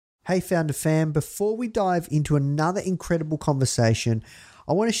Hey, Founder Fam, before we dive into another incredible conversation,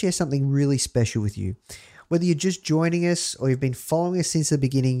 I want to share something really special with you. Whether you're just joining us or you've been following us since the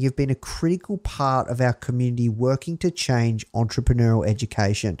beginning, you've been a critical part of our community working to change entrepreneurial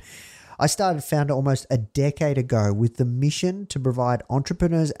education. I started Founder almost a decade ago with the mission to provide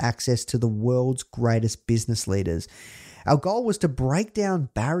entrepreneurs access to the world's greatest business leaders. Our goal was to break down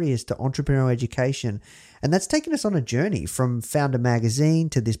barriers to entrepreneurial education, and that's taken us on a journey from Founder Magazine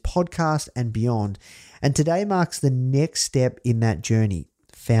to this podcast and beyond. And today marks the next step in that journey,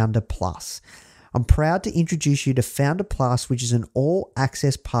 Founder Plus. I'm proud to introduce you to Founder Plus, which is an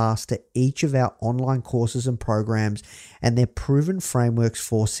all-access pass to each of our online courses and programs and their proven frameworks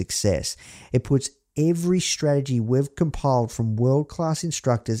for success. It puts every strategy we've compiled from world-class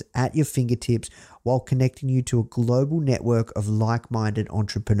instructors at your fingertips while connecting you to a global network of like-minded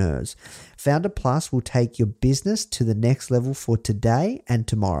entrepreneurs. Founder Plus will take your business to the next level for today and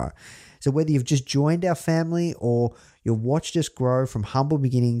tomorrow. So whether you've just joined our family or you've watched us grow from humble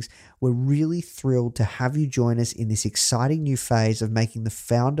beginnings, we're really thrilled to have you join us in this exciting new phase of making the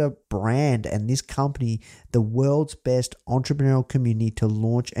Founder brand and this company the world's best entrepreneurial community to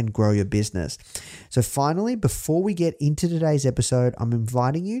launch and grow your business. So finally, before we get into today's episode, I'm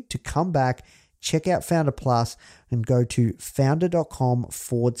inviting you to come back, check out Founder Plus, and go to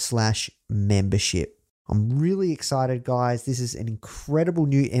founder.com/membership. I'm really excited, guys. This is an incredible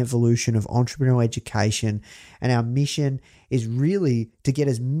new evolution of entrepreneurial education, and our mission is really to get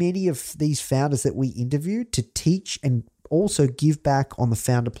as many of these founders that we interview to teach and also give back on the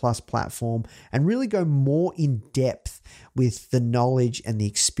Founder Plus platform and really go more in depth with the knowledge and the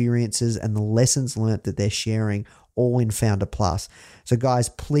experiences and the lessons learned that they're sharing all in Founder Plus. So guys,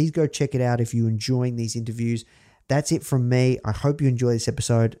 please go check it out if you're enjoying these interviews. That's it from me. I hope you enjoy this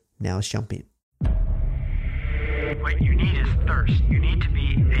episode. Now let's jump in. What you need is thirst. You need to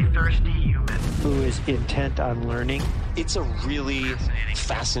be a thirsty human who is intent on learning. It's a really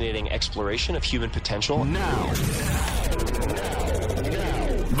fascinating exploration of human potential. Now.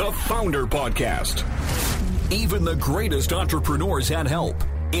 The Founder Podcast. Even the greatest entrepreneurs had help.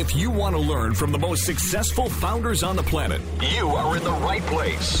 If you want to learn from the most successful founders on the planet, you are in the right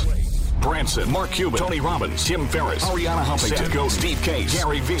place. Branson, Mark Cuban, Tony Robbins, Tim Ferriss, Ariana Huffington, Seth Godin, Steve Case,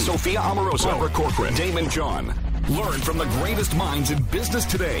 Gary Vee, Sophia Amoruso, Barbara Corcoran, Damon John. Learn from the greatest minds in business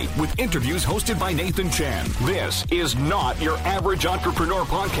today with interviews hosted by Nathan Chan. This is not your average entrepreneur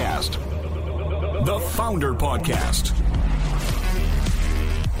podcast. The Founder Podcast.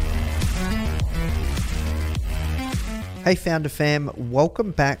 Hey Founder Fam,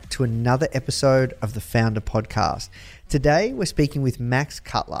 welcome back to another episode of the Founder Podcast. Today we're speaking with Max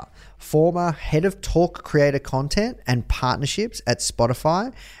Cutler, former head of talk creator content and partnerships at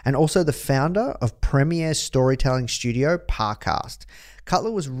Spotify, and also the founder of premier storytelling studio Parcast.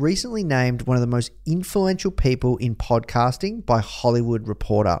 Cutler was recently named one of the most influential people in podcasting by Hollywood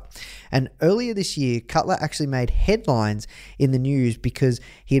Reporter. And earlier this year, Cutler actually made headlines in the news because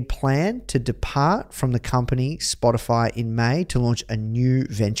he had planned to depart from the company Spotify in May to launch a new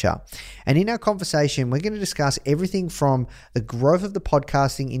venture. And in our conversation, we're going to discuss everything from the growth of the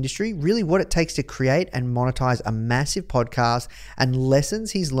podcasting industry, really what it takes to create and monetize a massive podcast, and lessons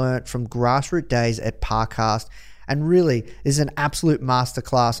he's learned from grassroots days at Parcast. And really, this is an absolute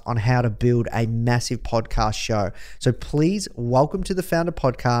masterclass on how to build a massive podcast show. So please welcome to the Founder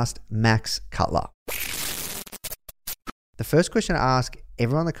Podcast, Max Cutler. The first question I ask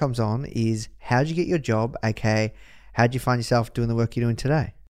everyone that comes on is, how'd you get your job? Okay, how'd you find yourself doing the work you're doing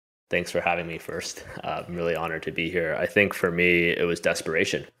today? Thanks for having me first. I'm really honored to be here. I think for me, it was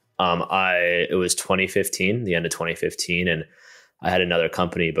desperation. It was 2015, the end of 2015, and I had another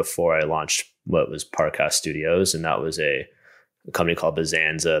company before I launched what was Parcast Studios, and that was a company called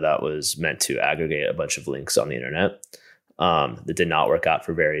Bazanza that was meant to aggregate a bunch of links on the internet. That did not work out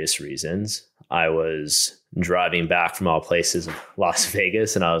for various reasons. I was driving back from all places of Las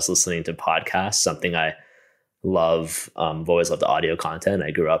Vegas, and I was listening to podcasts, something I love. I've always loved audio content.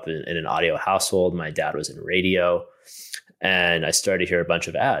 I grew up in an audio household. My dad was in radio, and I started to hear a bunch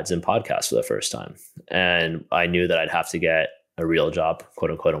of ads in podcasts for the first time. And I knew that I'd have to get a real job, quote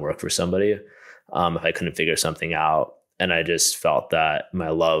unquote, and work for somebody if I couldn't figure something out. And I just felt that my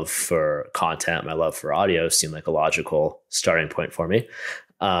love for content, my love for audio seemed like a logical starting point for me.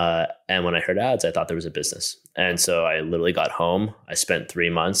 And when I heard ads, I thought there was a business. And so I literally got home. I spent 3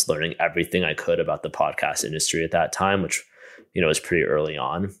 months learning everything I could about the podcast industry at that time, which, was pretty early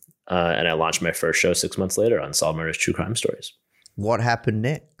on. And I launched my first show 6 months later on Solved Murders True Crime Stories. What happened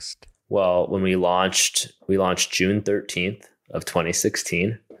next? Well, when we launched June 13th of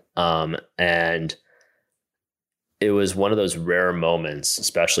 2016. And it was one of those rare moments,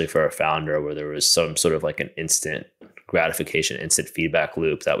 especially for a founder, where there was some sort of like an instant gratification, instant feedback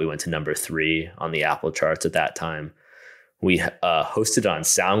loop that we went to number 3 on the Apple charts at that time. We hosted on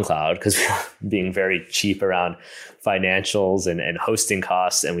SoundCloud because we were being very cheap around financials and hosting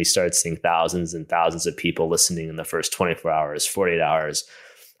costs. And we started seeing thousands and thousands of people listening in the first 24 hours, 48 hours.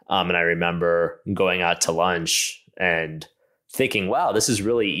 And I remember going out to lunch and thinking, wow, this is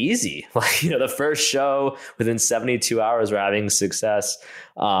really easy. Like, the first show within 72 hours, we're having success.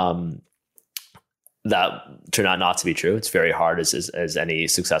 That turned out not to be true. It's very hard, as any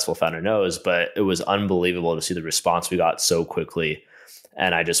successful founder knows, but it was unbelievable to see the response we got so quickly.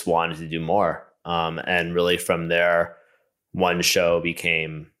 And I just wanted to do more. And really from there, 1 show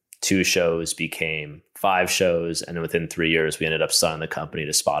became 2 shows, became 5 shows. And within 3 years, we ended up selling the company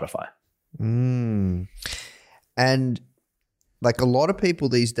to Spotify. And like a lot of people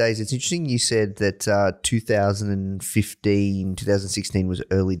these days, it's interesting you said that 2015, 2016 was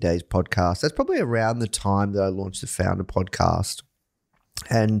early days podcast. That's probably around the time that I launched the Founder podcast.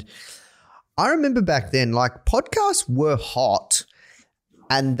 And I remember back then, like podcasts were hot,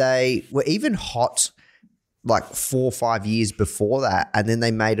 and they were even hot like 4 or 5 years before that. And then they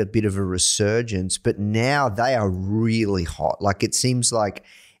made a bit of a resurgence, but now they are really hot. Like it seems like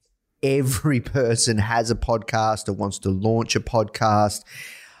every person has a podcast or wants to launch a podcast.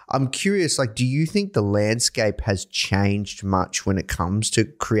 I'm curious, like, do you think the landscape has changed much when it comes to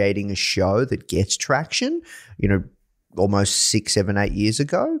creating a show that gets traction, almost 6, 7, 8 years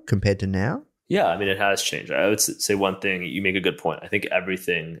ago compared to now? Yeah, I mean, it has changed. I would say one thing, you make a good point. I think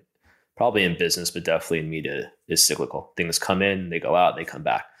everything, probably in business, but definitely in media, is cyclical. Things come in, they go out, they come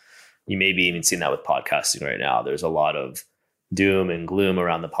back. You may be even seeing that with podcasting right now. There's a lot of doom and gloom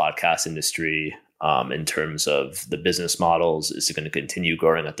around the podcast industry in terms of the business models. Is it going to continue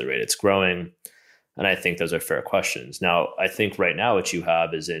growing at the rate it's growing? And I think those are fair questions. Now, I think right now what you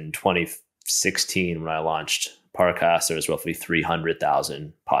have is in 2016, when I launched Parcast, there was roughly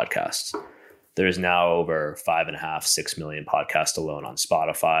 300,000 podcasts. There's now over 5.5, 6 million podcasts alone on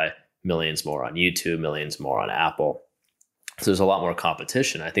Spotify, millions more on YouTube, millions more on Apple. So there's a lot more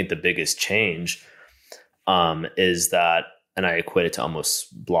competition. I think the biggest change is that, and I equate it to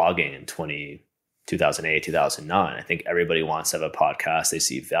almost blogging in 2008, 2009. I think everybody wants to have a podcast. They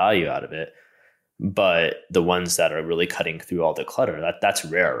see value out of it. But the ones that are really cutting through all the clutter, that's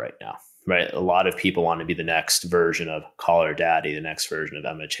rare right now, right? A lot of people want to be the next version of Call Her Daddy, the next version of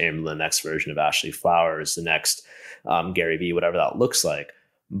Emma Chamberlain, the next version of Ashley Flowers, the next Gary Vee, whatever that looks like.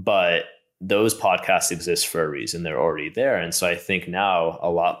 But those podcasts exist for a reason. They're already there. And so I think now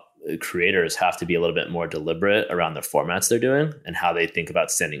creators have to be a little bit more deliberate around the formats they're doing and how they think about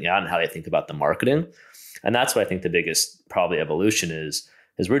standing out and how they think about the marketing. And that's what I think the biggest probably evolution is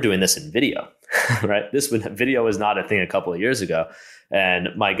we're doing this in video, right? Video was not a thing a couple of years ago. And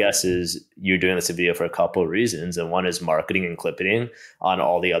my guess is you're doing this in video for a couple of reasons. And one is marketing and clipping on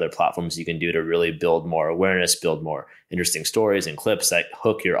all the other platforms you can do to really build more awareness, build more interesting stories and clips that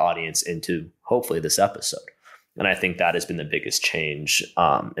hook your audience into hopefully this episode. And I think that has been the biggest change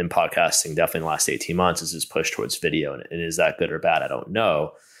in podcasting, definitely in the last 18 months, is this push towards video. And is that good or bad? I don't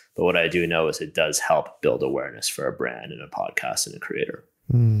know. But what I do know is it does help build awareness for a brand and a podcast and a creator.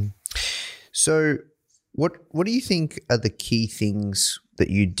 So what do you think are the key things that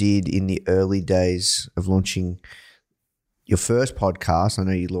you did in the early days of launching your first podcast? I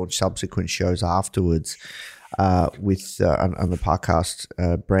know you launched subsequent shows afterwards with on the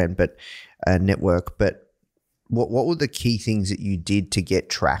Parcast brand, but network. But what were the key things that you did to get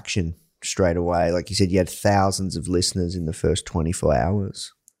traction straight away? Like you said, you had thousands of listeners in the first 24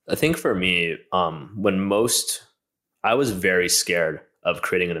 hours. I think for me, I was very scared of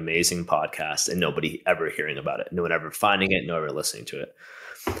creating an amazing podcast and nobody ever hearing about it, no one ever finding it, no one ever listening to it.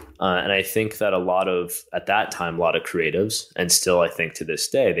 And I think that at that time, a lot of creatives, and still I think to this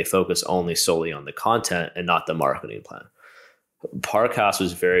day, they focus only solely on the content and not the marketing plan. Parcast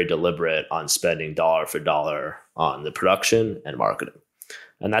was very deliberate on spending dollar for dollar on the production and marketing.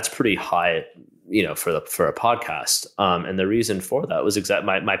 And that's pretty high, for a podcast. And the reason for that was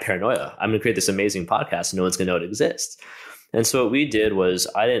my paranoia. I'm going to create this amazing podcast and no one's going to know it exists. And so what we did was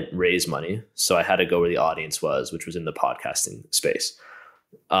I didn't raise money. So I had to go where the audience was, which was in the podcasting space.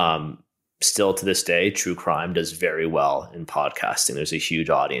 Still to this day, true crime does very well in podcasting. There's a huge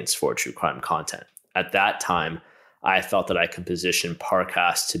audience for true crime content. At that time, I felt that I could position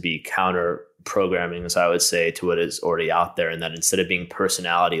Parcast to be counter programming, as I would say, to what is already out there. And that instead of being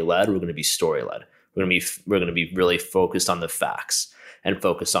personality led, we're going to be story led. We're going to be really focused on the facts and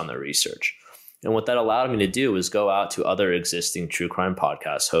focused on the research. And what that allowed me to do was go out to other existing true crime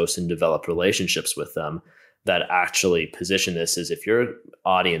podcast hosts and develop relationships with them that actually position this as if your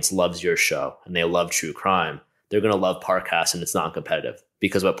audience loves your show and they love true crime, they're going to love Parcast, and it's not competitive,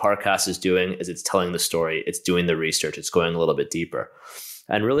 because what Parcast is doing is it's telling the story, it's doing the research, it's going a little bit deeper.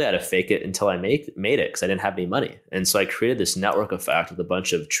 And really, I had to fake it until I made it because I didn't have any money. And so I created this network effect with a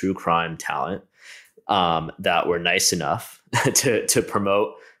bunch of true crime talent that were nice enough to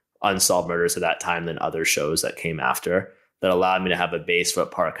promote Unsolved Murders at that time than other shows that came after, that allowed me to have a base for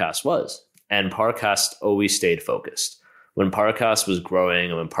what Parcast was. And Parcast always stayed focused. When Parcast was growing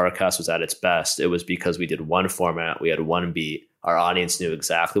and when Parcast was at its best, it was because we did one format, we had one beat. Our audience knew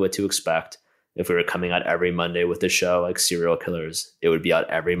exactly what to expect. If we were coming out every Monday with a show like Serial Killers, it would be out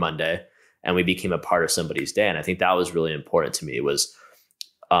every Monday, and we became a part of somebody's day. And I think that was really important to me, was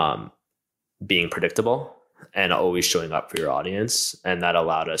being predictable and always showing up for your audience. And that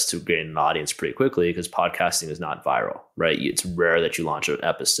allowed us to gain an audience pretty quickly, because podcasting is not viral, right? It's rare that you launch an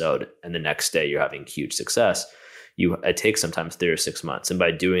episode and the next day you're having huge success. It takes sometimes 3 or 6 months. And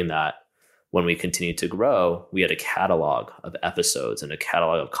by doing that, when we continued to grow, we had a catalog of episodes and a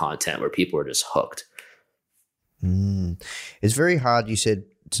catalog of content where people were just hooked. It's very hard. You said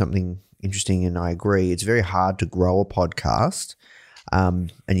something interesting, and I agree. It's very hard to grow a podcast. And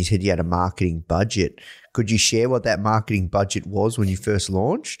you said you had a marketing budget. Could you share what that marketing budget was when you first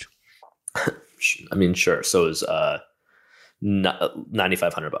launched? I mean, sure. So it was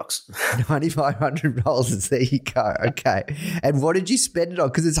 $9,500. $9,500. There you go. Okay. And what did you spend it on?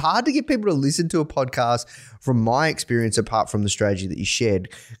 Because it's hard to get people to listen to a podcast, from my experience, apart from the strategy that you shared,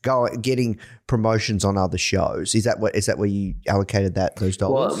 getting promotions on other shows. Is that where you allocated those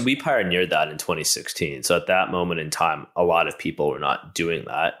dollars? Well, we pioneered that in 2016. So at that moment in time, a lot of people were not doing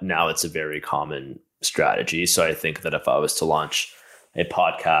that. Now it's a very common strategy. So I think that if I was to launch a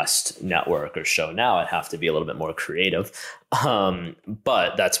podcast network or show now, I'd have to be a little bit more creative.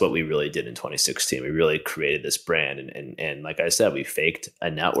 But that's what we really did in 2016. We really created this brand. And like I said, we faked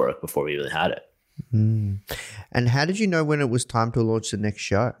a network before we really had it. And how did you know when it was time to launch the next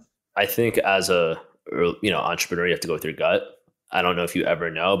show? I think as a entrepreneur, you have to go with your gut. I don't know if you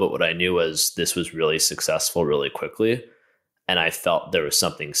ever know, but what I knew was this was really successful really quickly. And I felt there was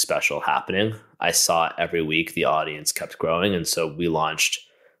something special happening. I saw every week the audience kept growing. And so we launched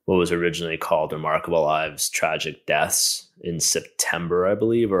what was originally called Remarkable Lives, Tragic Deaths in September, I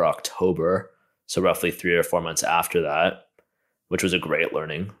believe, or October. So roughly 3 or 4 months after that, which was a great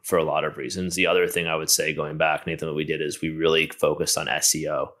learning for a lot of reasons. The other thing I would say, going back, Nathan, what we did is we really focused on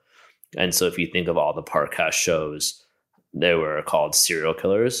SEO. And so if you think of all the Parcast shows, they were called Serial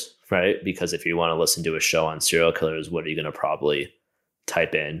Killers, right? Because if you want to listen to a show on serial killers, what are you going to probably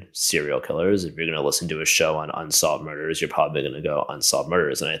type in? Serial Killers. If you're going to listen to a show on unsolved murders, you're probably going to go Unsolved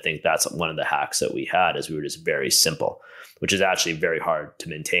Murders. And I think that's one of the hacks that we had, is we were just very simple, which is actually very hard to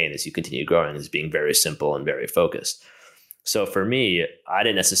maintain as you continue growing, is being very simple and very focused. So for me, I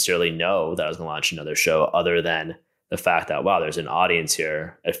didn't necessarily know that I was going to launch another show, other than the fact that, wow, there's an audience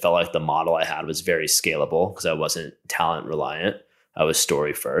here. It felt like the model I had was very scalable, because I wasn't talent reliant. I was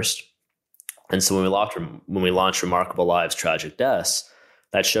story first. And so when we launched Remarkable Lives, Tragic Deaths,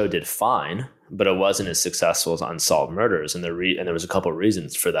 that show did fine, but it wasn't as successful as Unsolved Murders. And there was a couple of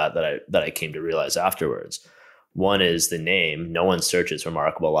reasons for that I came to realize afterwards. One is the name. No one searches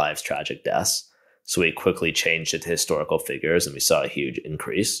Remarkable Lives, Tragic Deaths. So we quickly changed it to historical figures, and we saw a huge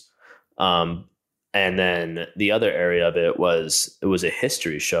increase. And then the other area of it was a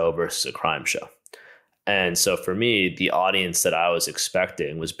history show versus a crime show. And so for me, the audience that I was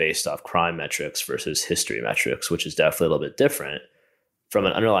expecting was based off crime metrics versus history metrics, which is definitely a little bit different. From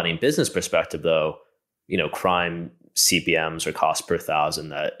an underlying business perspective, though, crime CPMs, or cost per thousand,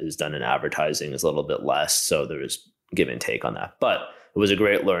 that is done in advertising, is a little bit less. So there was give and take on that. But it was a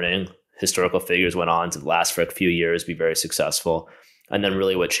great learning. Historical figures went on to last for a few years, be very successful. And then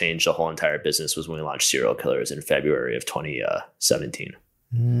really what changed the whole entire business was when we launched Serial Killers in February of 2017.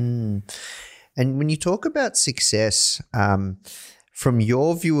 And when you talk about success, from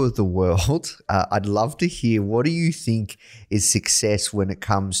your view of the world, I'd love to hear, what do you think is success when it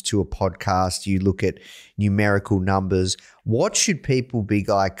comes to a podcast? You look at numerical numbers. What should people be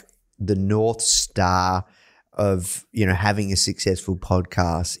like the North Star of, having a successful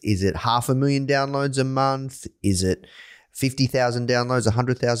podcast? Is it 500,000 downloads a month? Is it 50,000 downloads,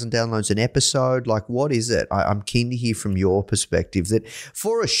 100,000 downloads an episode? Like, what is it? I'm keen to hear from your perspective, that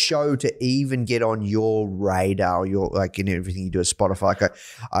for a show to even get on your radar, everything you do at Spotify. Like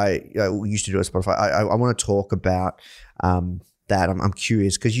I used to do at Spotify. I want to talk about that. I'm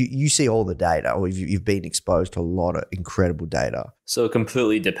curious, because you see all the data, or you've been exposed to a lot of incredible data. So it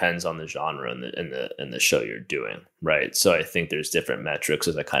completely depends on the genre and the show you're doing, right? So I think there's different metrics,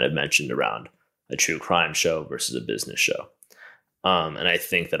 as I kind of mentioned, around a true crime show versus a business show. And I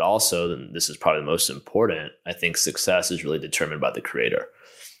think that also, and this is probably the most important, I think success is really determined by the creator,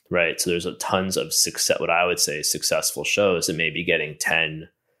 right? So there's tons of success, what I would say successful shows that may be getting 10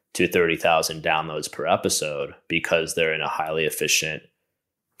 to 30,000 downloads per episode because they're in a highly efficient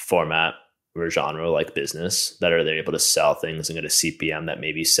format or genre like business that they're able to sell things and get a CPM that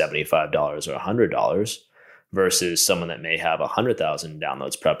may be $75 or $100 versus someone that may have 100,000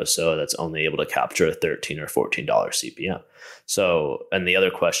 downloads per episode that's only able to capture a $13 or $14 CPM. So, and the other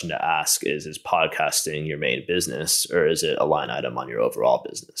question to ask is podcasting your main business or is it a line item on your overall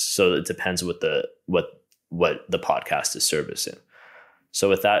business? So it depends what the podcast is servicing. So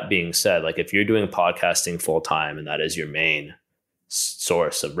with that being said, like if you're doing podcasting full time and that is your main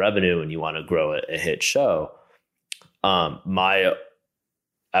source of revenue and you want to grow a hit show,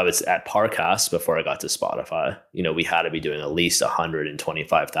 I was at Parcast before I got to Spotify. We had to be doing at least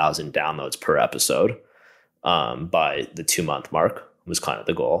 125,000 downloads per episode by the 2-month mark was kind of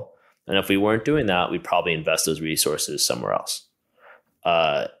the goal. And if we weren't doing that, we'd probably invest those resources somewhere else.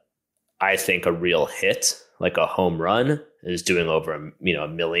 I think a real hit, like a home run, is doing over a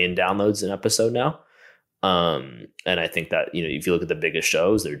million downloads an episode now. And I think that, if you look at the biggest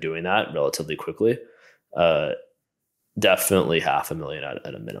shows, they're doing that relatively quickly. Definitely 500,000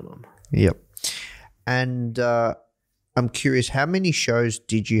 at a minimum. Yep. And I'm curious, how many shows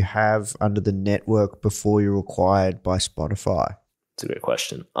did you have under the network before you were acquired by Spotify? That's a great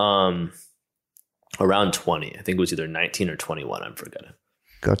question. Around 20. I think it was either 19 or 21. I'm forgetting.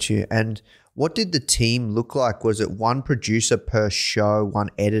 Got you. And what did the team look like? Was it one producer per show, one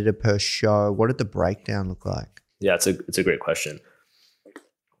editor per show? What did the breakdown look like? Yeah, it's a great question.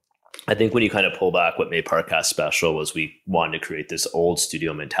 I think when you kind of pull back, what made Parcast special was we wanted to create this old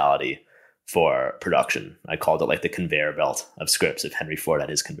studio mentality for production. I called it like the conveyor belt of scripts. If Henry Ford had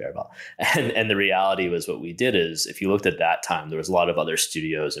his conveyor belt. And the reality was what we did is if you looked at that time, there was a lot of other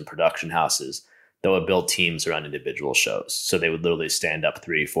studios and production houses that would build teams around individual shows. So they would literally stand up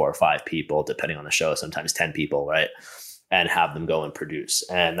 3, 4, 5 people, depending on the show, sometimes 10 people, right? And have them go and produce.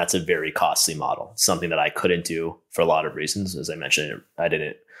 And that's a very costly model, something that I couldn't do for a lot of reasons. As I mentioned, I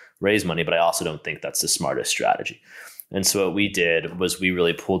didn't raise money, but I also don't think that's the smartest strategy. And so what we did was we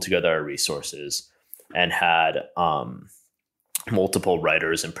really pulled together our resources and had multiple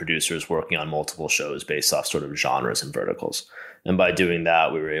writers and producers working on multiple shows based off sort of genres and verticals. And by doing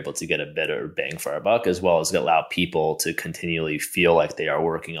that, we were able to get a better bang for our buck, as well as allow people to continually feel like they are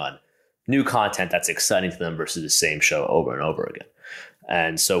working on new content that's exciting to them versus the same show over and over again.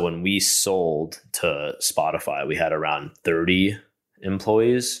 And so when we sold to Spotify, we had around 30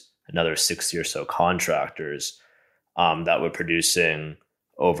 employees, another 60 or so contractors that were producing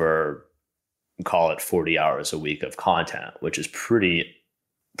over, call it 40 hours a week of content, which is pretty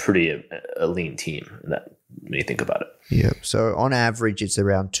a lean team that when you think about it. Yeah. So on average, it's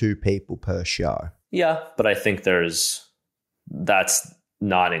around 2 people per show. Yeah. But I think that's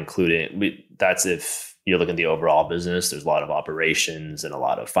not including, that's if you look at the overall business, there's a lot of operations and a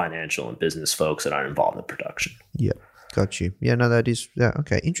lot of financial and business folks that aren't involved in production. Yeah. Got you. Yeah, no, that is, yeah,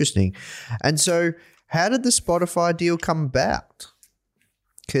 okay, interesting. And so how did the Spotify deal come about?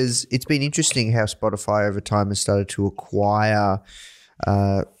 Because it's been interesting how Spotify over time has started to acquire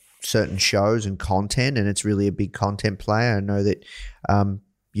certain shows and content, and it's really a big content player. I know that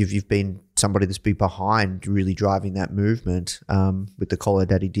you've been somebody that's been behind really driving that movement with the Call Her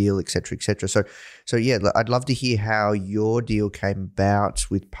Daddy deal, et cetera, et cetera. So yeah, I'd love to hear how your deal came about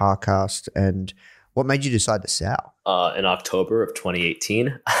with Parcast and what made you decide to sell. In October of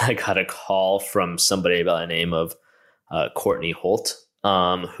 2018, I got a call from somebody by the name of Courtney Holt,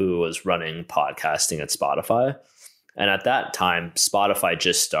 who was running podcasting at Spotify. And at that time, Spotify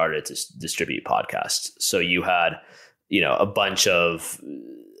just started to distribute podcasts. So you had, a bunch of,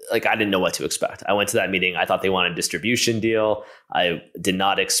 I didn't know what to expect. I went to that meeting. I thought they wanted a distribution deal. I did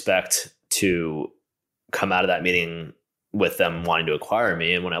not expect to come out of that meeting with them wanting to acquire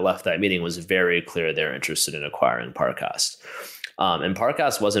me. And when I left that meeting, it was very clear they're interested in acquiring Parcast. And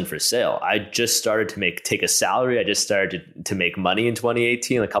Parcast wasn't for sale. I just started to take a salary. I just started to make money in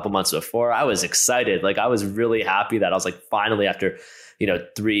 2018, a couple months before. I was excited. I was really happy that I was finally after,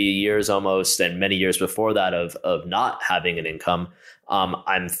 3 years almost and many years before that of not having an income,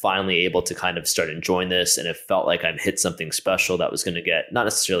 I'm finally able to kind of start enjoying this. And it felt like I'd hit something special that was going to get not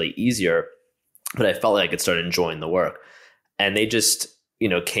necessarily easier, but I felt like I could start enjoying the work. And they just,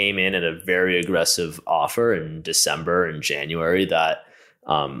 came in at a very aggressive offer in December and January that,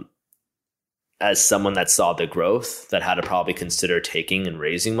 as someone that saw the growth, that had to probably consider taking and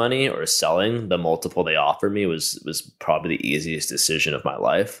raising money or selling, the multiple they offered me was probably the easiest decision of my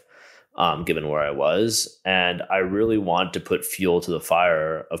life. given where I was. And I really wanted to put fuel to the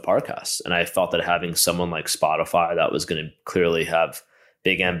fire of Parcast. And I felt that having someone like Spotify that was going to clearly have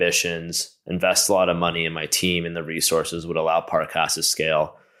big ambitions, invest a lot of money in my team and the resources would allow Parcast to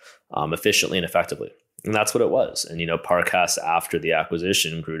scale efficiently and effectively. And that's what it was. And, Parcast after the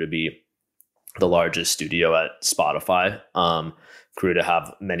acquisition grew to be the largest studio at Spotify, grew to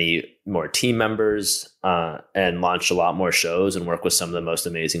have many more team members and launched a lot more shows and work with some of the most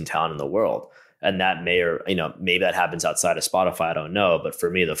amazing talent in the world. And that maybe that happens outside of Spotify. I don't know. But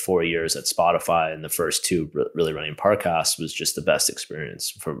for me, the 4 years at Spotify and the first two really running Parcast was just the best experience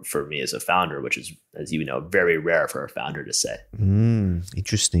for me as a founder, which is, as you know, very rare for a founder to say.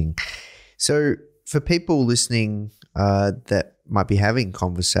 Interesting. So for people listening that might be having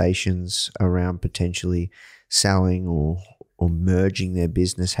conversations around potentially selling or merging their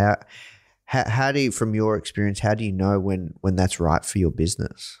business, how do you, from your experience, how do you know when that's right for your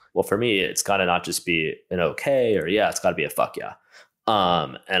business? Well, for me, it's got to not just be an okay or yeah, it's got to be a fuck yeah.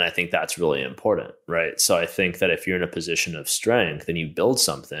 And I think that's really important, right? So I think that if you're in a position of strength and you build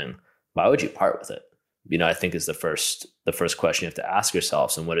something, why would you part with it? I think is the first question you have to ask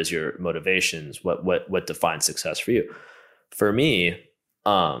yourselves. And what is your motivations? What defines success for you? For me,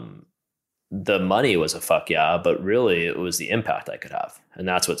 the money was a fuck yeah, but really it was the impact I could have. And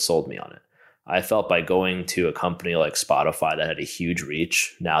that's what sold me on it. I felt by going to a company like Spotify that had a huge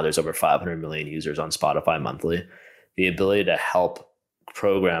reach. Now there's over 500 million users on Spotify monthly. The ability to help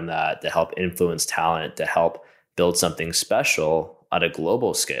program that, to help influence talent, to help build something special at a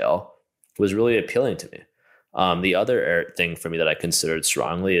global scale was really appealing to me. The other thing for me that I considered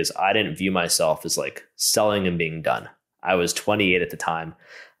strongly is I didn't view myself as like selling and being done. I was 28 at the time.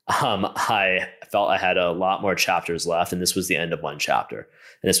 I felt I had a lot more chapters left, and this was the end of one chapter.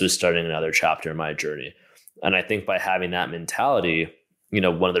 And this was starting another chapter in my journey. And I think by having that mentality,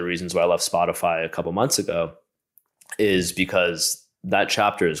 one of the reasons why I left Spotify a couple months ago is because that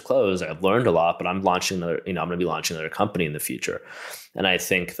chapter is closed. I've learned a lot, but I'm launching another, I'm going to be launching another company in the future. And I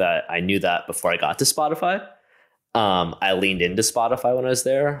think that I knew that before I got to Spotify. I leaned into Spotify when I was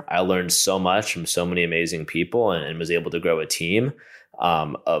there. I learned so much from so many amazing people and was able to grow a team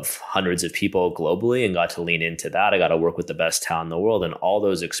of hundreds of people globally and got to lean into that. I got to work with the best talent in the world. And all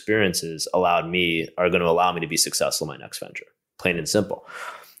those experiences are going to allow me to be successful in my next venture, plain and simple.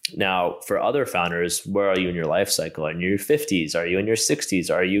 Now, for other founders, where are you in your life cycle? Are you in your 50s? Are you in your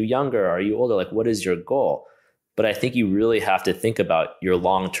 60s? Are you younger? Are you older? Like, what is your goal? But I think you really have to think about your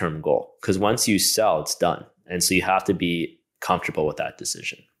long-term goal, because once you sell, it's done. And so you have to be comfortable with that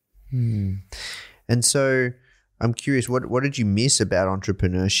decision. And so I'm curious, what did you miss about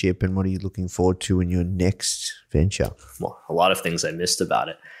entrepreneurship, and what are you looking forward to in your next venture? Well, a lot of things I missed about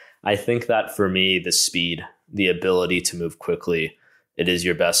it. I think that for me, the speed, the ability to move quickly, it is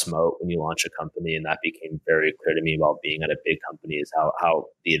your best moat when you launch a company. And that became very clear to me while being at a big company, is how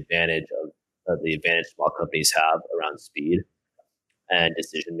the advantage small companies have around speed and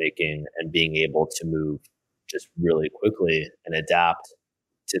decision making and being able to move just really quickly and adapt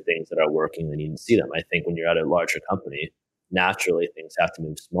to things that are working and you can see them. I think when you're at a larger company, naturally things have to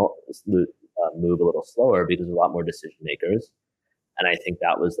move a little slower because there's a lot more decision makers. And I think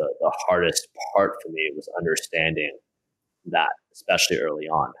that was the hardest part for me, was understanding that, especially early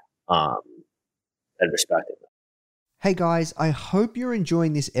on, and respecting them. Hey guys, I hope you're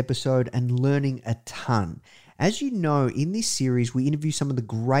enjoying this episode and learning a ton. As you know, in this series, we interview some of the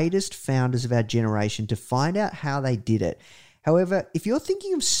greatest founders of our generation to find out how they did it. However, if you're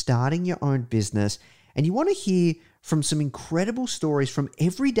thinking of starting your own business and you want to hear from some incredible stories from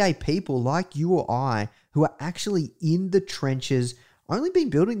everyday people like you or I who are actually in the trenches, only been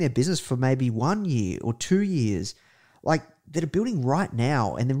building their business for maybe 1 year or 2 years, like that are building right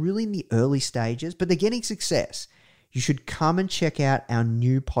now and they're really in the early stages, but they're getting success, you should come and check out our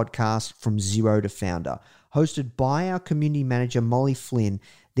new podcast, From Zero to Founder, hosted by our community manager, Molly Flynn.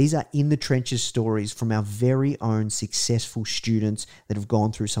 These are in the trenches stories from our very own successful students that have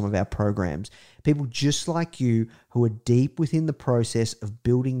gone through some of our programs. People just like you who are deep within the process of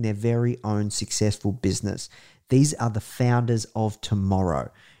building their very own successful business. These are the founders of tomorrow.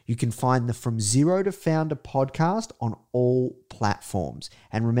 You can find the From Zero to Founder podcast on all platforms.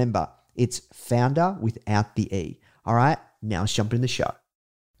 And remember, it's founder without the E. All right, now let's jump in the show.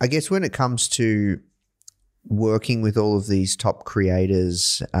 I guess when it comes to working with all of these top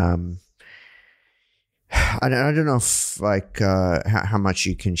creators, I don't know if how much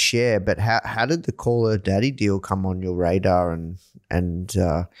you can share, but how did the Call Her Daddy deal come on your radar?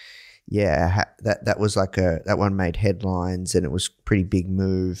 That was that one made headlines and it was a pretty big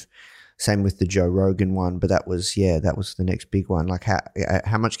move. Same with the Joe Rogan one, but that was the next big one. Like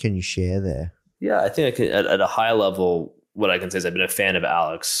how much can you share there? Yeah, I think I can, at a high level, what I can say is I've been a fan of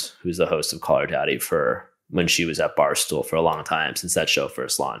Alex, who's the host of Call Her Daddy, for when she was at Barstool for a long time, since that show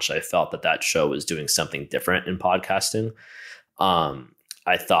first launched. I felt that show was doing something different in podcasting.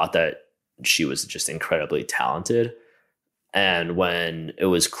 I thought that she was just incredibly talented. And when it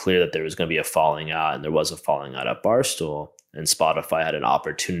was clear that there was going to be a falling out, and there was a falling out at Barstool, and Spotify had an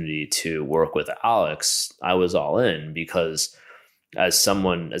opportunity to work with Alex, I was all in, because as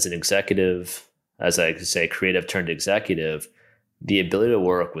an executive, as I could say, creative turned executive, the ability to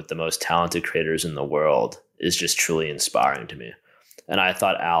work with the most talented creators in the world is just truly inspiring to me. And I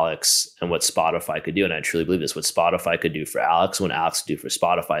thought Alex and what Spotify could do, and I truly believe this, what Spotify could do for Alex, what Alex could do for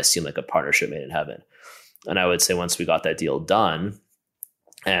Spotify, seemed like a partnership made in heaven. And I would say once we got that deal done,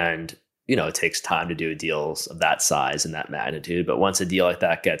 and it takes time to do deals of that size and that magnitude, but once a deal like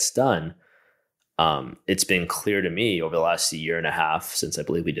that gets done, it's been clear to me over the last year and a half since I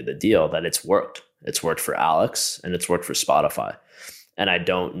believe we did the deal that it's worked. It's worked for Alex and it's worked for Spotify. And I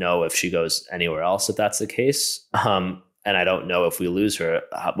don't know if she goes anywhere else if that's the case. And I don't know if we lose her,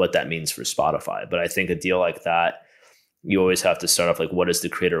 what that means for Spotify. But I think a deal like that, you always have to start off like, what does the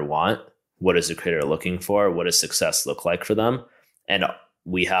creator want? What is the creator looking for? What does success look like for them? And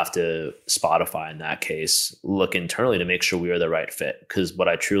we have to, Spotify in that case, look internally to make sure we are the right fit. Because what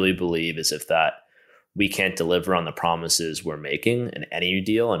I truly believe is if that we can't deliver on the promises we're making in any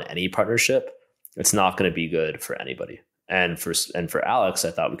deal, in any partnership, it's not going to be good for anybody. And for Alex,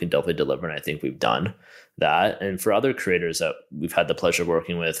 I thought we can definitely deliver, and I think we've done that. And for other creators that we've had the pleasure of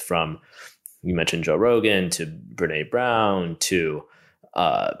working with, from you mentioned Joe Rogan to Brene Brown to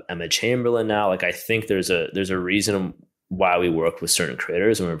Emma Chamberlain now, like I think there's a reason why we work with certain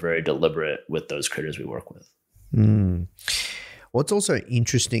creators, and we're very deliberate with those creators we work with. What's also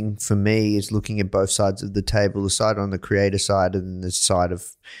interesting for me is looking at both sides of the table, the side on the creator side and the side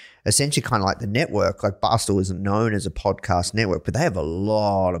of essentially kind of like the network. Like Barstool isn't known as a podcast network, but they have a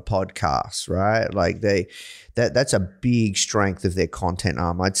lot of podcasts, right? Like that's a big strength of their content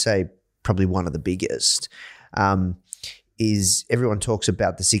arm. I'd say probably one of the biggest. Is everyone talks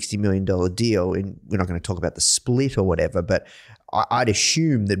about the $60 million deal, and we're not going to talk about the split or whatever, but I'd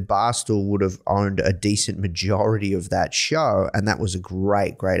assume that Barstool would have owned a decent majority of that show, and that was a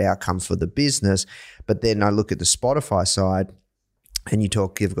great outcome for the business. But then I look at the Spotify side, and you've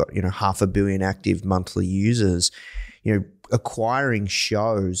got 500 million active monthly users. Acquiring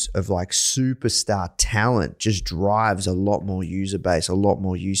shows of like superstar talent just drives a lot more user base, a lot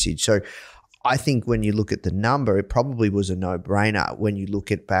more usage. So I think when you look at the number, it probably was a no-brainer. When you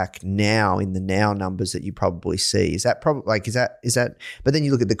look at back now in the now numbers that you probably see, is that probably like, is that, but then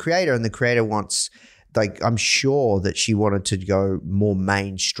you look at the creator, and the creator wants, like, I'm sure that she wanted to go more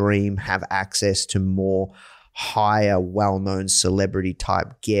mainstream, have access to more higher, well-known celebrity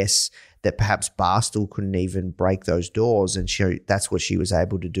type guests that perhaps Barstool couldn't even break those doors. And that's what she was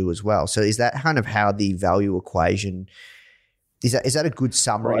able to do as well. So is that kind of how the value equation Is that a good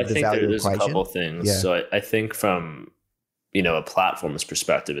summary of the value equation? There's a couple things. Yeah. So I think from, a platform's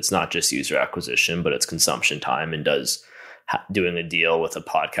perspective, it's not just user acquisition, but it's consumption time. And doing a deal with a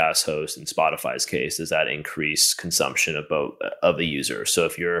podcast host in Spotify's case, does that increase consumption of a user? So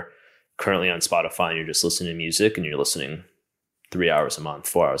if you're currently on Spotify and you're just listening to music and you're listening 3 hours a month,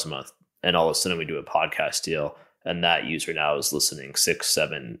 4 hours a month, and all of a sudden we do a podcast deal and that user now is listening 6,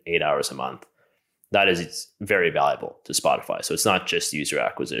 7, 8 hours a month, that is very valuable to Spotify. So it's not just user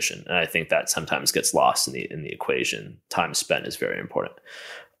acquisition. And I think that sometimes gets lost in the equation. Time spent is very important.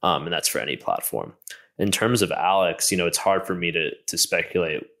 And that's for any platform. In terms of Alex, it's hard for me to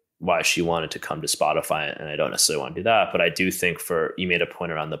speculate why she wanted to come to Spotify. And I don't necessarily want to do that. But I do think you made a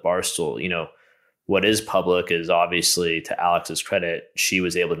point around the Barstool, what is public is obviously, to Alex's credit, she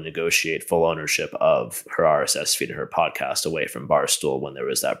was able to negotiate full ownership of her RSS feed and her podcast away from Barstool when there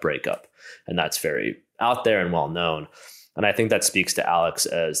was that breakup. And that's very out there and well known. And I think that speaks to Alex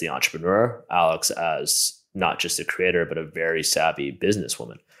as the entrepreneur, Alex as not just a creator, but a very savvy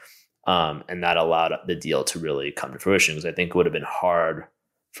businesswoman. And that allowed the deal to really come to fruition, because I think it would have been hard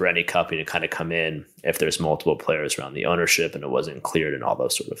for any company to kind of come in if there's multiple players around the ownership and it wasn't cleared and all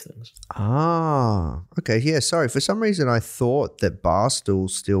those sort of things. Ah, okay. Yeah, sorry. For some reason, I thought that Barstool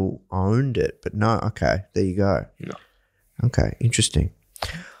still owned it, but no. Okay, there you go. No. Okay, interesting.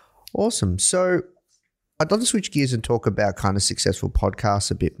 Awesome. So I'd love to switch gears and talk about kind of successful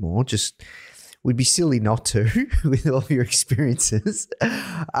podcasts a bit more. Just, we'd be silly not to with all your experiences.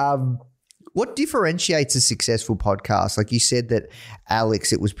 What differentiates a successful podcast? Like you said that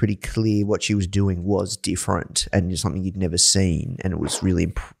Alex, it was pretty clear what she was doing was different and something you'd never seen, and it was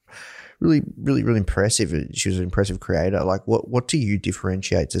really really, really, really impressive. She was an impressive creator. Like, what do you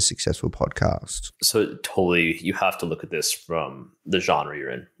differentiate a successful podcast? So totally, you have to look at this from the genre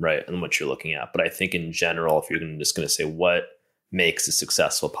you're in, right? And what you're looking at. But I think in general, if you're just going to say what makes a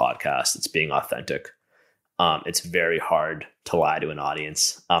successful podcast, it's being authentic. It's very hard to lie to an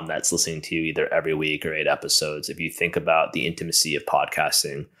audience that's listening to you either every week or 8 episodes. If you think about the intimacy of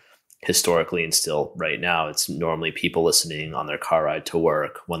podcasting historically and still right now, it's normally people listening on their car ride to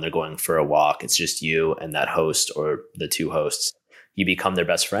work, when they're going for a walk. It's just you and that host or the 2 hosts. You become their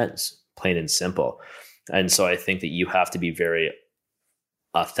best friends, plain and simple. And so I think that you have to be very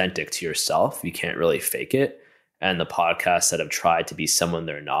authentic to yourself. You can't really fake it. And the podcasts that have tried to be someone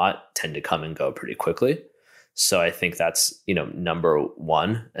they're not tend to come and go pretty quickly. So I think that's, number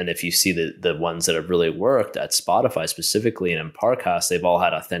one. And if you see the ones that have really worked at Spotify specifically and in Parcast, they've all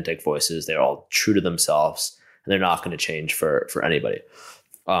had authentic voices. They're all true to themselves, and they're not going to change for anybody.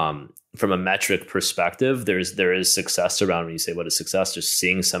 From a metric perspective, there is success around. When you say what is success, just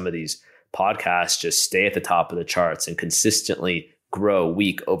seeing some of these podcasts just stay at the top of the charts and consistently grow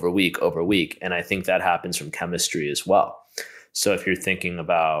week over week over week. And I think that happens from chemistry as well. So if you're thinking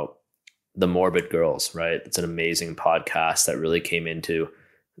about The Morbid Girls, right? It's an amazing podcast that really came into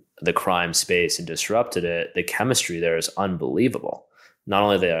the crime space and disrupted it. The chemistry there is unbelievable. Not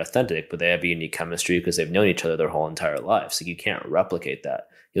only are they authentic, but they have a unique chemistry because they've known each other their whole entire lives. Like, you can't replicate that.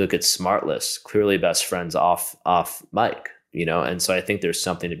 You look at Smartless, clearly best friends off mic, and so I think there's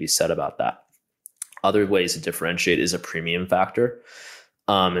something to be said about that. Other ways to differentiate is a premium factor.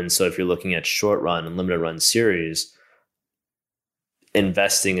 And so if you're looking at short run and limited run series,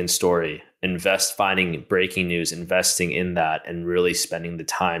 investing in story, finding breaking news, investing in that, and really spending the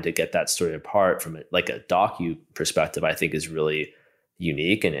time to get that story apart from it, like a docu perspective, I think is really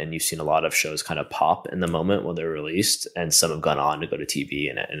unique. And you've seen a lot of shows kind of pop in the moment when they're released, and some have gone on to go to TV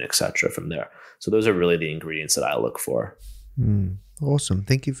and et cetera from there. So those are really the ingredients that I look for. Awesome.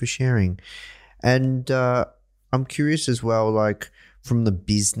 Thank you for sharing. And I'm curious as well, like from the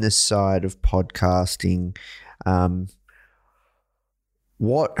business side of podcasting,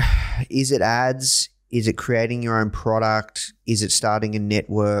 what is it? Ads? Is it creating your own product? Is it starting a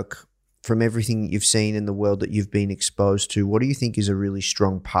network? From everything you've seen in the world that you've been exposed to, what do you think is a really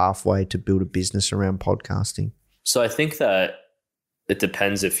strong pathway to build a business around podcasting? So I think that it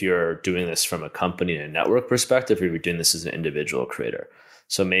depends if you're doing this from a company and a network perspective, or if you're doing this as an individual creator.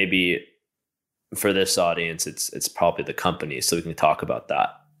 So maybe for this audience, it's probably the company. So we can talk about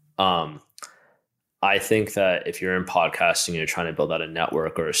that. I think that if you're in podcasting and you're trying to build out a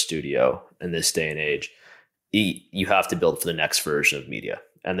network or a studio in this day and age, you have to build for the next version of media.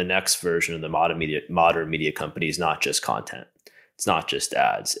 And the next version of the modern media company is not just content. It's not just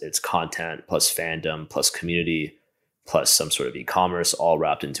ads. It's content plus fandom plus community plus some sort of e-commerce, all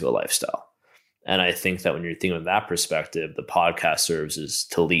wrapped into a lifestyle. And I think that when you're thinking of that perspective, the podcast serves as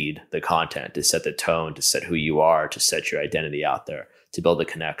to lead the content, to set the tone, to set who you are, to set your identity out there, to build a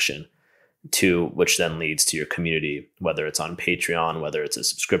connection, to which then leads to your community, whether it's on Patreon, whether it's a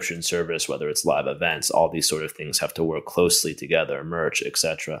subscription service, whether it's live events. All these sort of things have to work closely together, merch,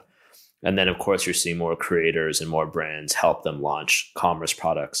 etc. And then, of course, you're seeing more creators and more brands help them launch commerce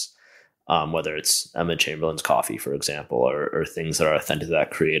products, whether it's Emma Chamberlain's coffee, for example, or things that are authentic to that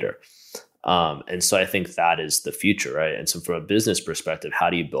creator. And so I think that is the future, right? And so from a business perspective,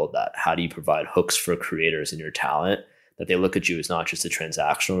 how do you build that? How do you provide hooks for creators and your talent, that they look at you as not just a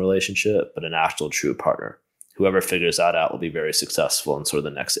transactional relationship, but an actual true partner? Whoever figures that out will be very successful in sort of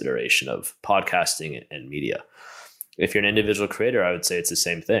the next iteration of podcasting and media. If you're an individual creator, I would say it's the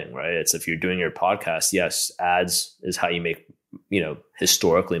same thing, right? It's if you're doing your podcast, yes, ads is how you make,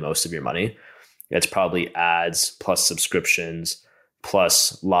 historically most of your money. It's probably ads plus subscriptions,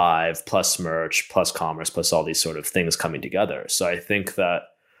 plus live, plus merch, plus commerce, plus all these sort of things coming together. So I think that,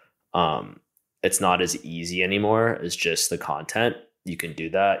 it's not as easy anymore as just the content. You can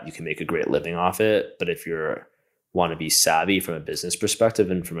do that. You can make a great living off it. But if you want to be savvy from a business perspective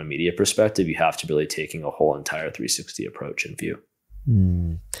and from a media perspective, you have to be really taking a whole entire 360 approach and view.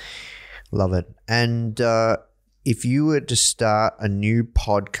 Love it. And if you were to start a new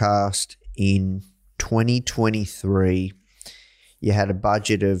podcast in 2023, you had a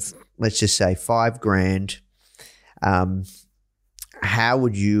budget of, let's just say, $5,000. How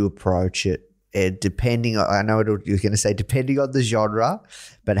would you approach it? Depending on, I know you're going to say depending on the genre,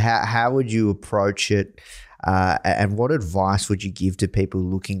 but how would you approach it? And what advice would you give to people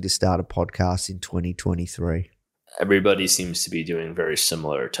looking to start a podcast in 2023? Everybody seems to be doing very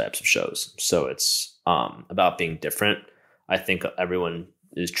similar types of shows. So it's about being different. I think everyone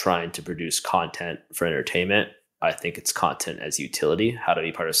is trying to produce content for entertainment. I think it's content as utility, how to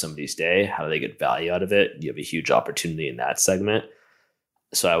be part of somebody's day, how do they get value out of it. You have a huge opportunity in that segment.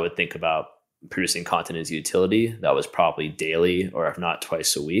 So I would think about producing content as utility that was probably daily, or if not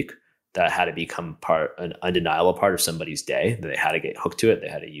twice a week, that had to become an undeniable part of somebody's day, that they had to get hooked to it, they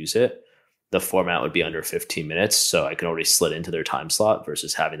had to use it. The format would be under 15 minutes, so I can already slid into their time slot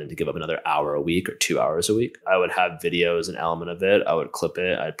versus having them to give up another hour a week or 2 hours a week. I would have video as an element of it. I would clip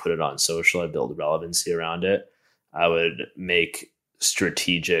it. I'd put it on social. I'd build relevancy around it. I would make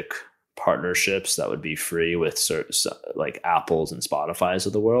strategic partnerships that would be free with like Apple's and Spotify's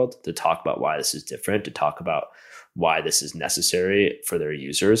of the world to talk about why this is different, to talk about why this is necessary for their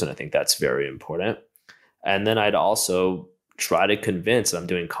users. And I think that's very important. And then I'd also try to convince, I'm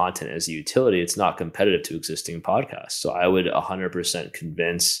doing content as a utility, it's not competitive to existing podcasts. So I would 100%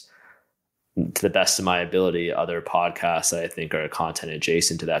 convince, to the best of my ability, other podcasts that I think are content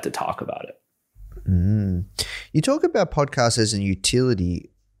adjacent to that to talk about it. You talk about podcasts as a utility.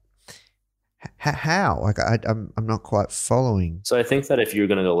 How? Like I'm not quite following. So I think that if you're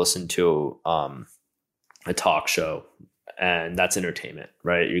going to go listen to a talk show, and that's entertainment,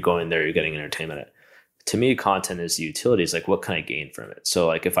 right? You're going there, you're getting entertainment. To me, content is utility. Is like, what can I gain from it? So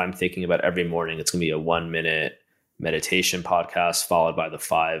like if I'm thinking about every morning, it's going to be a 1-minute meditation podcast followed by the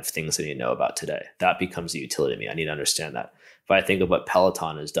 5 things I need to know about today. That becomes a utility to me. I need to understand that. If I think of what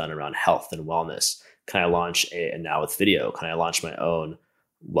Peloton has done around health and wellness, can I launch and now with video, can I launch my own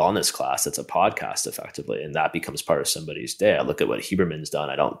wellness class that's a podcast effectively? And that becomes part of somebody's day. I look at what Huberman's done.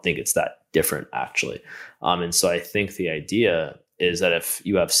 I don't think it's that different actually. And so I think the idea is that if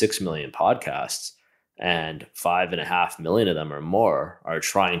you have 6 million podcasts, and 5.5 million of them or more are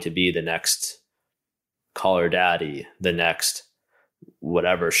trying to be the next Call Her Daddy, the next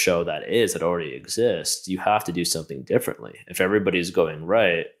whatever show that is that already exists, you have to do something differently. If everybody's going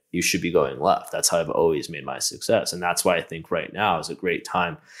right, you should be going left. That's how I've always made my success. And that's why I think right now is a great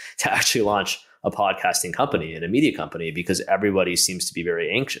time to actually launch a podcasting company and a media company, because everybody seems to be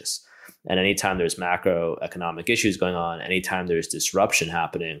very anxious. And anytime there's macroeconomic issues going on, anytime there's disruption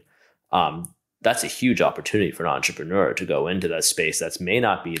happening, that's a huge opportunity for an entrepreneur to go into that space that may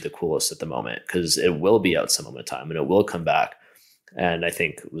not be the coolest at the moment, because it will be out some moment in time and it will come back. And I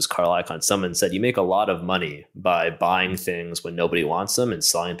think it was Carl Icahn, someone said, you make a lot of money by buying things when nobody wants them and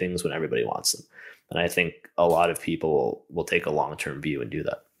selling things when everybody wants them. And I think a lot of people will take a long-term view and do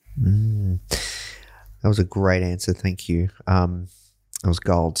that. That was a great answer. Thank you. That was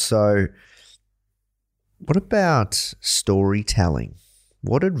gold. So what about storytelling?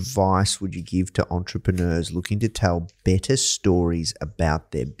 What advice would you give to entrepreneurs looking to tell better stories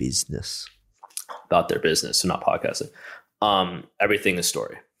about their business? About their business, so not podcasting. Everything is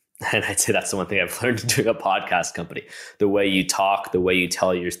story. And I'd say that's the one thing I've learned doing a podcast company. The way you talk, the way you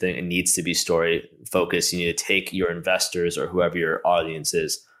tell your thing, it needs to be story focused. You need to take your investors or whoever your audience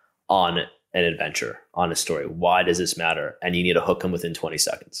is on an adventure, on a story. Why does this matter? And you need to hook them within 20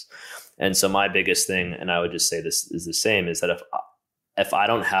 seconds. And so my biggest thing, and I would just say this is the same, is that if I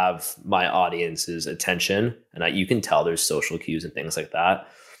don't have my audience's attention, and you can tell there's social cues and things like that,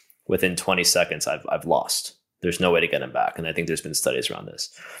 within 20 seconds, I've lost. There's no way to get them back. And I think there's been studies around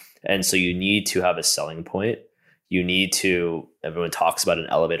this. And so you need to have a selling point. You need to, everyone talks about an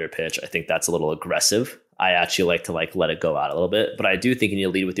elevator pitch. I think that's a little aggressive. I actually like to let it go out a little bit, but I do think you need to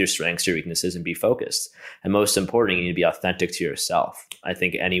lead with your strengths, your weaknesses, and be focused. And most important, you need to be authentic to yourself. I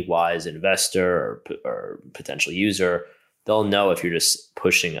think any wise investor or potential user, they'll know if you're just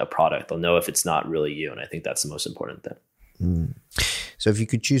pushing a product. They'll know if it's not really you. And I think that's the most important thing. So if you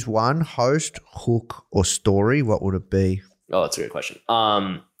could choose one, host, hook, or story, what would it be? Oh, that's a great question.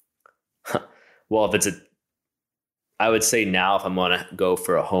 Well, I would say now if I'm going to go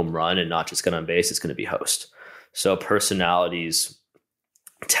for a home run and not just get on base, it's going to be host. So personalities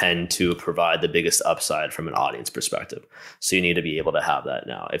tend to provide the biggest upside from an audience perspective. So you need to be able to have that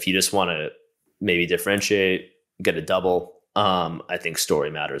now. If you just want to maybe differentiate, get a double, I think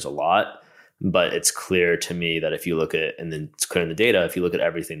story matters a lot. But it's clear to me that if you look at, and then it's clear in the data, if you look at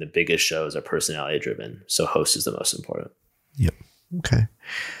everything, the biggest shows are personality driven. So host is the most important. Yep. Okay.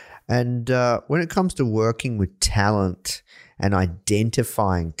 And when it comes to working with talent and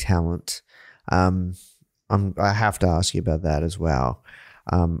identifying talent, I have to ask you about that as well.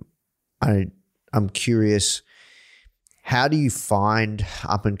 I'm curious, how do you find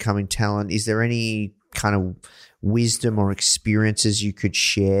up and coming talent? Is there any kind of wisdom or experiences you could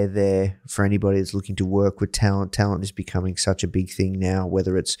share there for anybody that's looking to work with talent? Talent is becoming such a big thing now,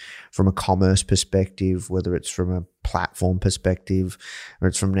 whether it's from a commerce perspective, whether it's from a platform perspective, or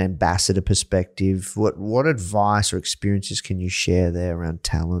it's from an ambassador perspective. What advice or experiences can you share there around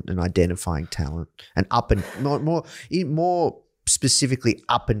talent and identifying talent and more specifically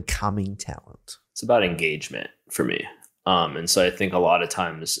up and coming talent? It's about engagement for me. And so I think a lot of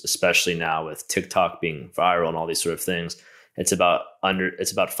times, especially now with TikTok being viral and all these sort of things, it's about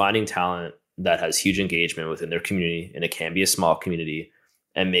finding talent that has huge engagement within their community, and it can be a small community,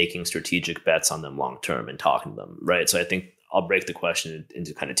 and making strategic bets on them long term and talking to them, right? So I think I'll break the question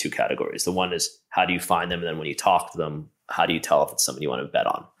into kind of two categories. The one is, how do you find them? And then when you talk to them, how do you tell if it's somebody you want to bet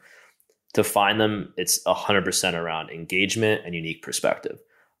on? To find them, it's 100% around engagement and unique perspective.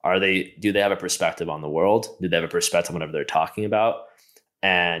 Do they have a perspective on the world? Do they have a perspective on whatever they're talking about?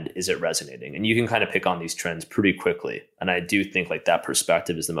 And is it resonating? And you can kind of pick on these trends pretty quickly. And I do think like that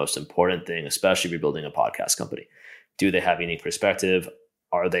perspective is the most important thing, especially if you're building a podcast company. Do they have a unique perspective?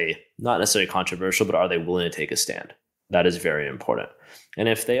 Are they not necessarily controversial, but are they willing to take a stand? That is very important. And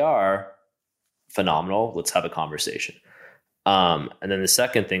if they are, phenomenal, let's have a conversation. And then the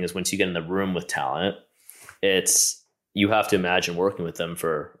second thing is, once you get in the room with talent, you have to imagine working with them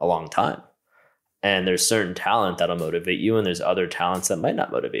for a long time. And there's certain talent that'll motivate you, and there's other talents that might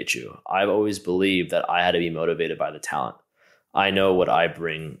not motivate you. I've always believed that I had to be motivated by the talent. I know what I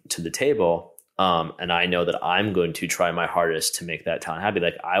bring to the table, and I know that I'm going to try my hardest to make that talent happy.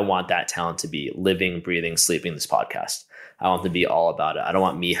 Like, I want that talent to be living, breathing, sleeping this podcast. I want them to be all about it. I don't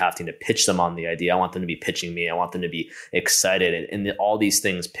want me having to pitch them on the idea. I want them to be pitching me. I want them to be excited. And all these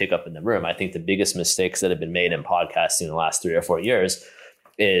things pick up in the room. I think the biggest mistakes that have been made in podcasting in the last 3 or 4 years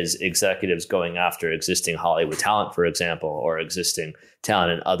is executives going after existing Hollywood talent, for example, or existing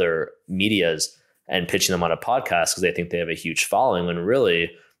talent in other medias and pitching them on a podcast because they think they have a huge following, when really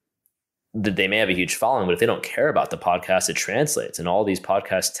they may have a huge following, but if they don't care about the podcast, it translates. And all these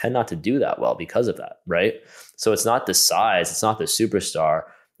podcasts tend not to do that well because of that, right? So it's not the size, it's not the superstar,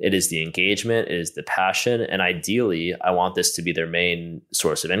 it is the engagement, it is the passion. And ideally, I want this to be their main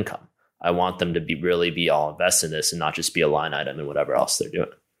source of income. I want them to really be all invested in this and not just be a line item in whatever else they're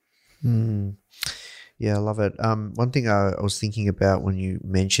doing. Yeah, I love it. One thing I was thinking about when you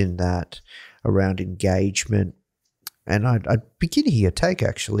mentioned that around engagement, and I'd begin to hear your take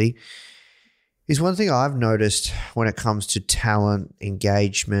actually, is one thing I've noticed when it comes to talent,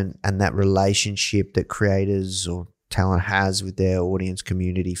 engagement, and that relationship that creators or talent has with their audience,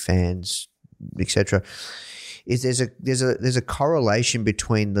 community, fans, etc., is there's a correlation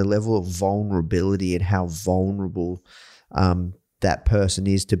between the level of vulnerability and how vulnerable that person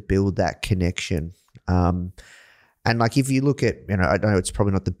is to build that connection. And like, if you look at, I know it's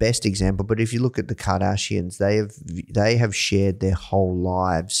probably not the best example, but if you look at the Kardashians, they have shared their whole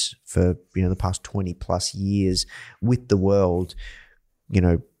lives for, the past 20 plus years with the world,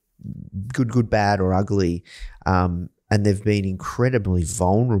 good, bad or ugly. And they've been incredibly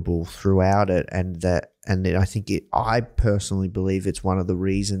vulnerable throughout it. I personally believe it's one of the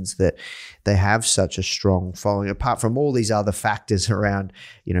reasons that they have such a strong following, apart from all these other factors around,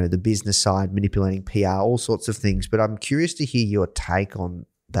 the business side, manipulating PR, all sorts of things. But I'm curious to hear your take on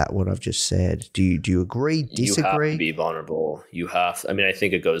that, what I've just said. Do you agree, disagree? You have to be vulnerable. I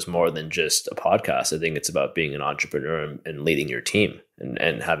think it goes more than just a podcast. I think it's about being an entrepreneur and leading your team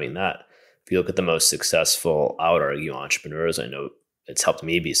and having that. If you look at the most successful, I would argue, entrepreneurs, I know it's helped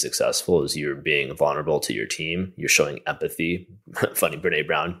me be successful, is you're being vulnerable to your team. You're showing empathy. Funny, Brene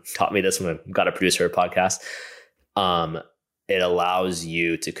Brown taught me this when I got to produce her podcast. It allows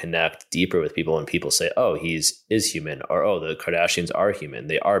you to connect deeper with people when people say, oh, is human, or, oh, the Kardashians are human.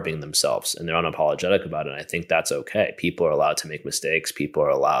 They are being themselves and they're unapologetic about it. And I think that's okay. People are allowed to make mistakes. People are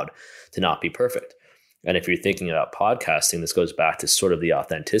allowed to not be perfect. And if you're thinking about podcasting, this goes back to sort of the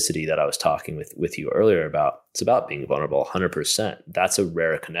authenticity that I was talking with you earlier about. It's about being vulnerable 100%. That's a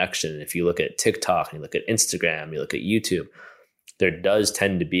rare connection. And if you look at TikTok and you look at Instagram, you look at YouTube, there does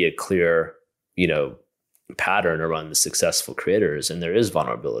tend to be a clear, pattern around the successful creators. And there is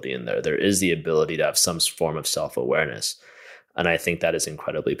vulnerability in there. There is the ability to have some form of self-awareness. And I think that is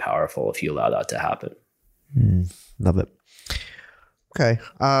incredibly powerful if you allow that to happen. Love it. Okay.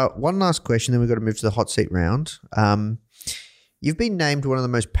 One last question, then we've got to move to the hot seat round. You've been named one of the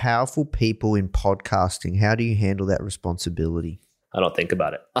most powerful people in podcasting. How do you handle that responsibility? I don't think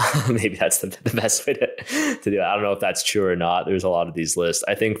about it. Maybe that's the best way to do it. I don't know if that's true or not. There's a lot of these lists.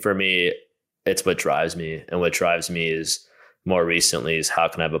 I think for me, it's what drives me. And what drives me is more recently is how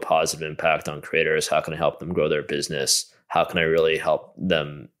can I have a positive impact on creators? How can I help them grow their business? How can I really help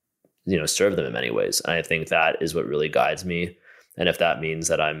them serve them in many ways. And I think that is what really guides me. And if that means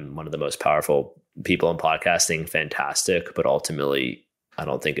that I'm one of the most powerful people in podcasting, fantastic. But ultimately, I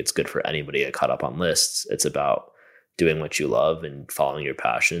don't think it's good for anybody to get caught up on lists. It's about doing what you love and following your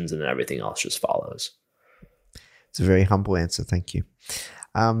passions, and then everything else just follows. It's a very humble answer. Thank you.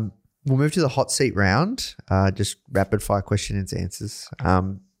 We'll move to the hot seat round, just rapid fire questions and answers.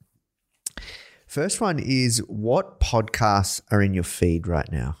 First one is, what podcasts are in your feed right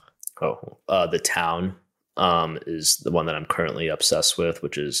now? The Town is the one that I'm currently obsessed with,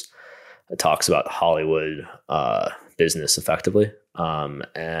 which is it talks about Hollywood business effectively,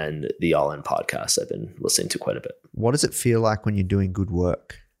 and the All In podcast I've been listening to quite a bit. What does it feel like when you're doing good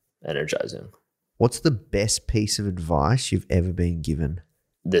work? Energizing. What's the best piece of advice you've ever been given?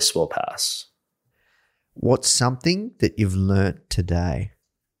 This will pass. What's something that you've learnt today?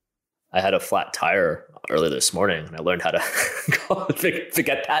 I had a flat tire earlier this morning, and I learned how to to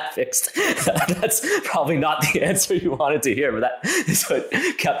get that fixed. That's probably not the answer you wanted to hear, but that is what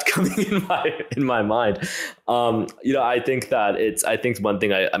kept coming in my mind. I think one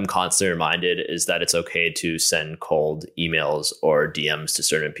thing I'm constantly reminded is that it's okay to send cold emails or DMs to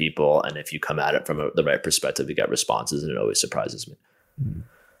certain people, and if you come at it from the right perspective, you get responses, and it always surprises me.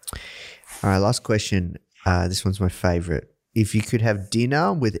 All right, last question. This one's my favorite. If you could have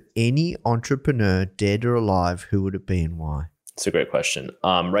dinner with any entrepreneur, dead or alive, who would it be and why? It's a great question.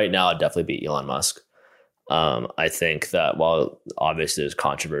 Right now, I'd definitely be Elon Musk. I think that while obviously there's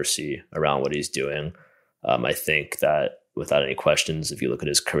controversy around what he's doing, I think that without any questions, if you look at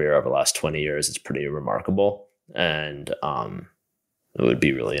his career over the last 20 years, it's pretty remarkable. And it would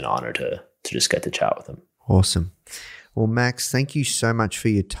be really an honor to just get to chat with him. Awesome. Well, Max, thank you so much for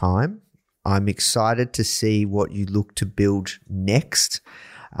your time. I'm excited to see what you look to build next,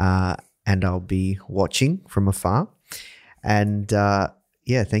 and I'll be watching from afar. And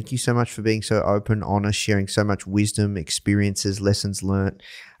thank you so much for being so open, honest, sharing so much wisdom, experiences, lessons learned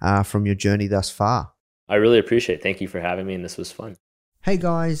from your journey thus far. I really appreciate it. Thank you for having me, and this was fun. Hey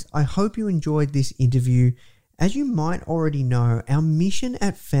guys, I hope you enjoyed this interview. As you might already know, our mission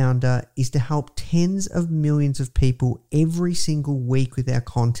at Founder is to help tens of millions of people every single week with our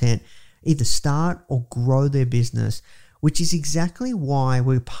content, either start or grow their business, which is exactly why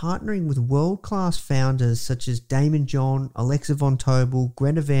we're partnering with world-class founders such as Damon John, Alexa Von Tobel,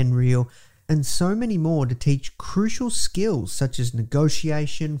 Greta Van Riel, and so many more to teach crucial skills such as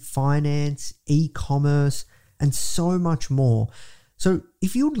negotiation, finance, e-commerce, and so much more. So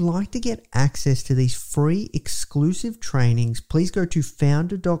if you'd like to get access to these free exclusive trainings, please go to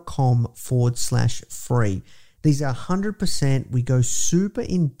founder.com/free. These are 100%. We go super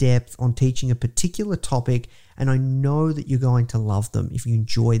in depth on teaching a particular topic, and I know that you're going to love them if you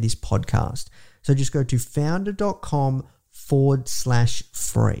enjoy this podcast. So just go to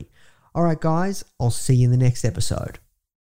founder.com/free. All right, guys, I'll see you in the next episode.